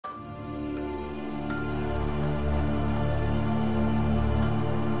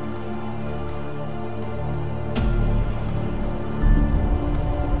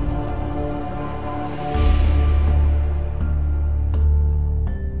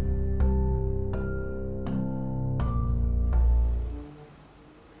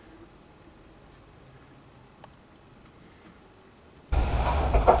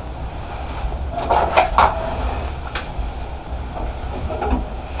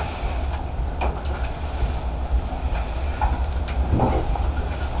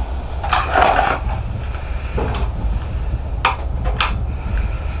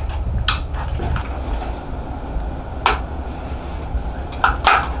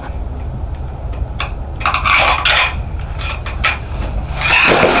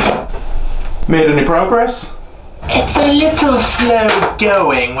Made any progress? It's a little slow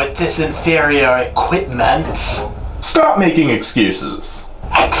going with this inferior equipment. Stop making excuses.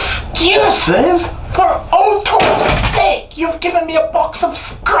 Excuses? For old toil's sake, you've given me a box of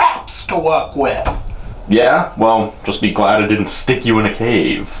scraps to work with. Yeah? Well, just be glad I didn't stick you in a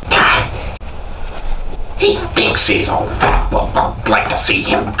cave. He thinks he's all that. Well, I'd like to see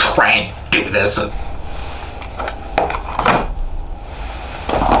him try and do this.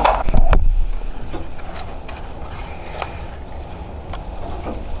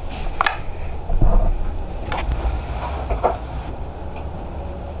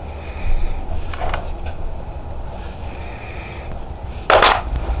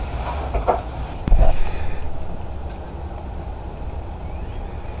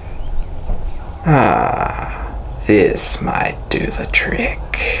 This might do the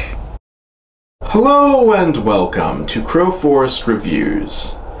trick. Hello and welcome to Crowforest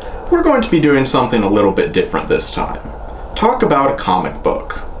Reviews. We're going to be doing something a little bit different this time. Talk about a comic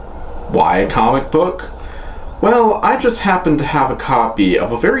book. Why a comic book? Well, I just happen to have a copy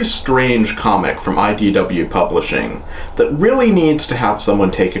of a very strange comic from IDW Publishing that really needs to have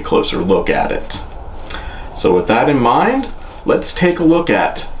someone take a closer look at it. So with that in mind, let's take a look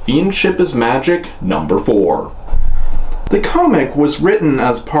at Fiendship is Magic #4. The comic was written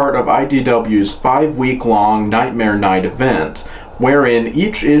as part of IDW's 5-week-long Nightmare Night event, wherein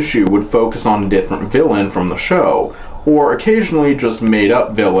each issue would focus on a different villain from the show, or occasionally just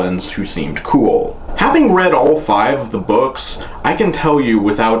made-up villains who seemed cool. Having read all 5 of the books, I can tell you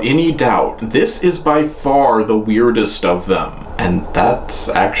without any doubt, this is by far the weirdest of them. And that's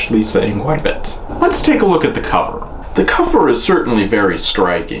actually saying quite a bit. Let's take a look at the cover. The cover is certainly very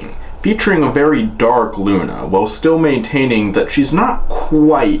striking, featuring a very dark Luna, while still maintaining that she's not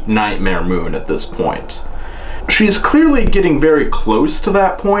quite Nightmare Moon at this point. She's clearly getting very close to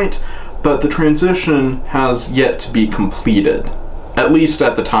that point, but the transition has yet to be completed, at least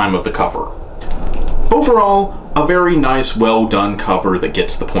at the time of the cover. Overall, a very nice, well-done cover that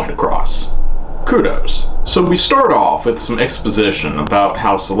gets the point across. Kudos. So we start off with some exposition about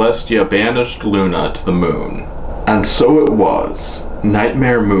how Celestia banished Luna to the moon. And so it was.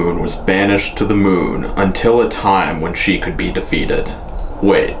 Nightmare Moon was banished to the moon until a time when she could be defeated.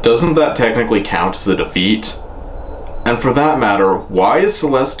 Wait, doesn't that technically count as a defeat? And for that matter, why is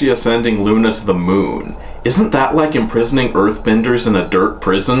Celestia sending Luna to the moon? Isn't that like imprisoning earthbenders in a dirt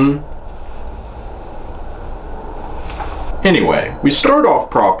prison? Anyway, we start off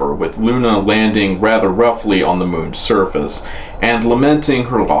proper with Luna landing rather roughly on the moon's surface and lamenting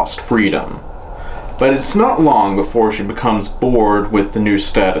her lost freedom. But it's not long before she becomes bored with the new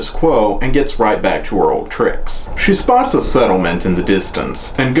status quo and gets right back to her old tricks. She spots a settlement in the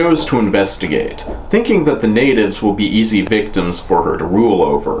distance and goes to investigate, thinking that the natives will be easy victims for her to rule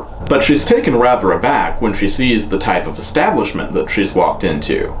over. But she's taken rather aback when she sees the type of establishment that she's walked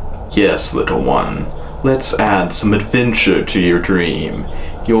into. Yes, little one, let's add some adventure to your dream.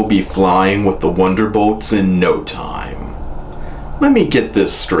 You'll be flying with the Wonderbolts in no time. Let me get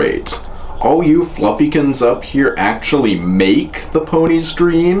this straight. All you fluffykins up here actually make the pony's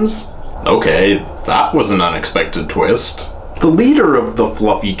dreams? Okay, that was an unexpected twist. The leader of the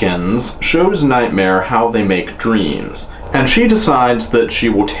fluffykins shows Nightmare how they make dreams, and she decides that she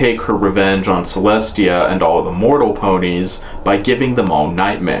will take her revenge on Celestia and all the mortal ponies by giving them all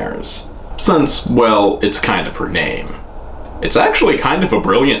nightmares. Since, well, it's kind of her name. It's actually kind of a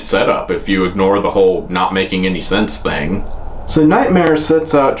brilliant setup if you ignore the whole not making any sense thing. So Nightmare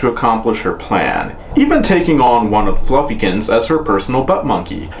sets out to accomplish her plan, even taking on one of the Fluffykins as her personal butt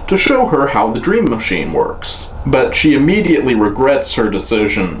monkey, to show her how the dream machine works. But she immediately regrets her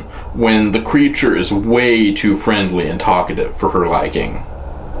decision when the creature is way too friendly and talkative for her liking.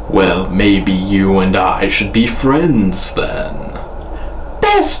 Well, maybe you and I should be friends then.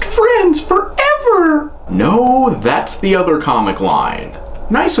 Best friends forever! No, that's the other comic line.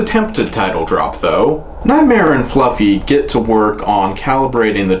 Nice attempted title drop, though. Nightmare and Fluffy get to work on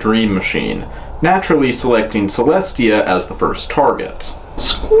calibrating the dream machine, naturally selecting Celestia as the first target.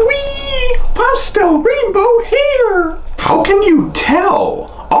 Squee! Pastel rainbow hair! How can you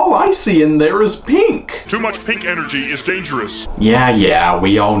tell? All I see in there is pink. Too much pink energy is dangerous. Yeah,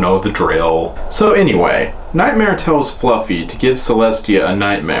 we all know the drill. So anyway, Nightmare tells Fluffy to give Celestia a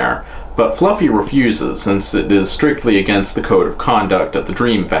nightmare, but Fluffy refuses since it is strictly against the code of conduct at the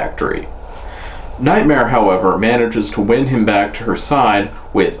Dream Factory. Nightmare, however, manages to win him back to her side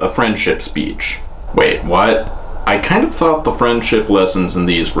with a friendship speech. Wait, what? I kind of thought the friendship lessons in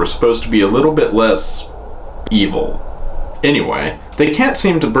these were supposed to be a little bit less evil. Anyway, They can't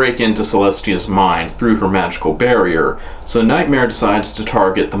seem to break into Celestia's mind through her magical barrier, so Nightmare decides to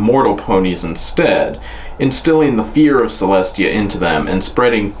target the mortal ponies instead, instilling the fear of Celestia into them and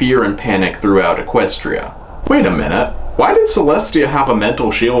spreading fear and panic throughout Equestria. Wait a minute, why did Celestia have a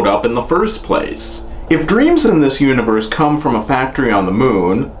mental shield up in the first place? If dreams in this universe come from a factory on the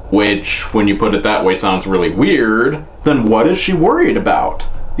moon, which, when you put it that way, sounds really weird, then what is she worried about?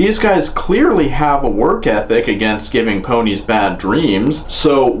 These guys clearly have a work ethic against giving ponies bad dreams,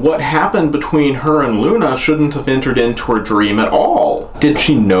 so what happened between her and Luna shouldn't have entered into her dream at all. Did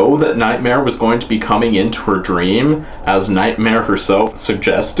she know that Nightmare was going to be coming into her dream, as Nightmare herself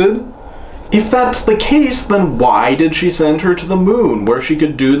suggested? If that's the case, then why did she send her to the moon, where she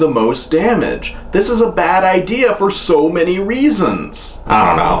could do the most damage? This is a bad idea for so many reasons. I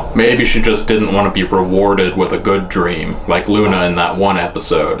don't know. Maybe she just didn't want to be rewarded with a good dream, like Luna in that one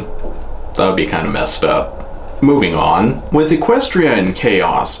episode. That would be kind of messed up. Moving on. With Equestria in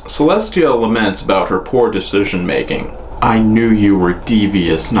chaos, Celestia laments about her poor decision-making. I knew you were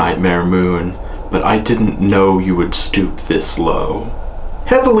devious, Nightmare Moon, but I didn't know you would stoop this low.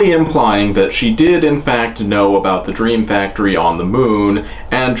 Heavily implying that she did in fact know about the Dream Factory on the moon,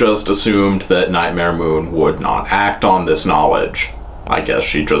 and just assumed that Nightmare Moon would not act on this knowledge. I guess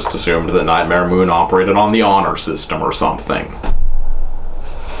she just assumed that Nightmare Moon operated on the honor system or something.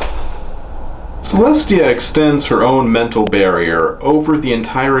 Celestia extends her own mental barrier over the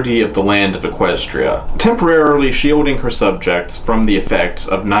entirety of the land of Equestria, temporarily shielding her subjects from the effects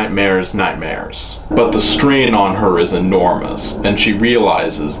of Nightmare's nightmares. But the strain on her is enormous, and she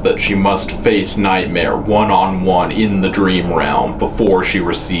realizes that she must face Nightmare one-on-one in the dream realm before she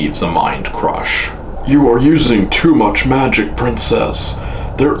receives a mind crush. You are using too much magic, Princess.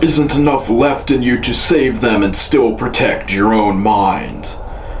 There isn't enough left in you to save them and still protect your own mind.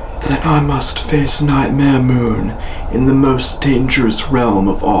 Then I must face Nightmare Moon in the most dangerous realm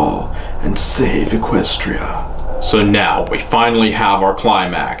of all and save Equestria. So now we finally have our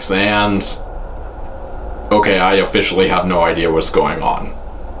climax, and okay, I officially have no idea what's going on.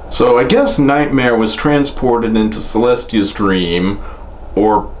 So I guess Nightmare was transported into Celestia's dream,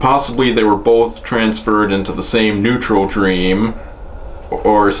 or possibly they were both transferred into the same neutral dream,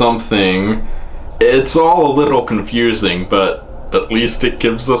 or something. It's all a little confusing, but at least it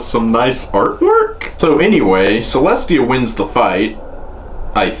gives us some nice artwork. So anyway, Celestia wins the fight,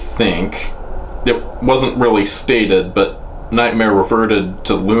 I think. It wasn't really stated, but Nightmare reverted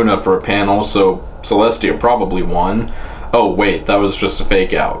to Luna for a panel, so Celestia probably won. Oh wait, that was just a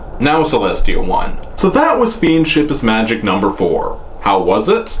fake out. Now Celestia won. So that was Fiendship is Magic number 4. How was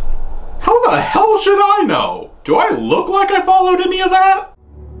it? How the hell should I know? Do I look like I followed any of that?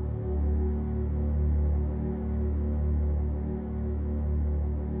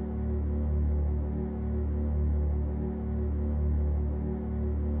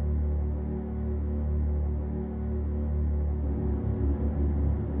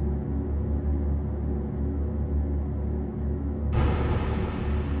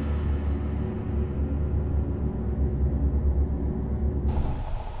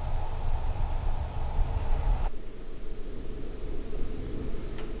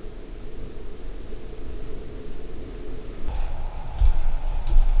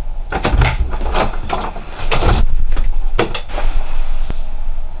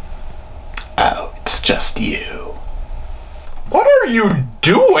 Just you. What are you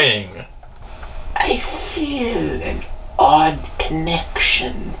doing? I feel an odd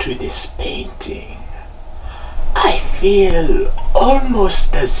connection to this painting. I feel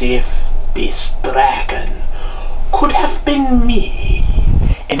almost as if this dragon could have been me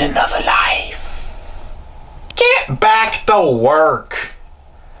in another life. Get back to work.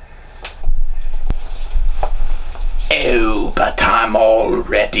 Oh, but I'm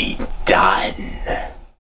already done.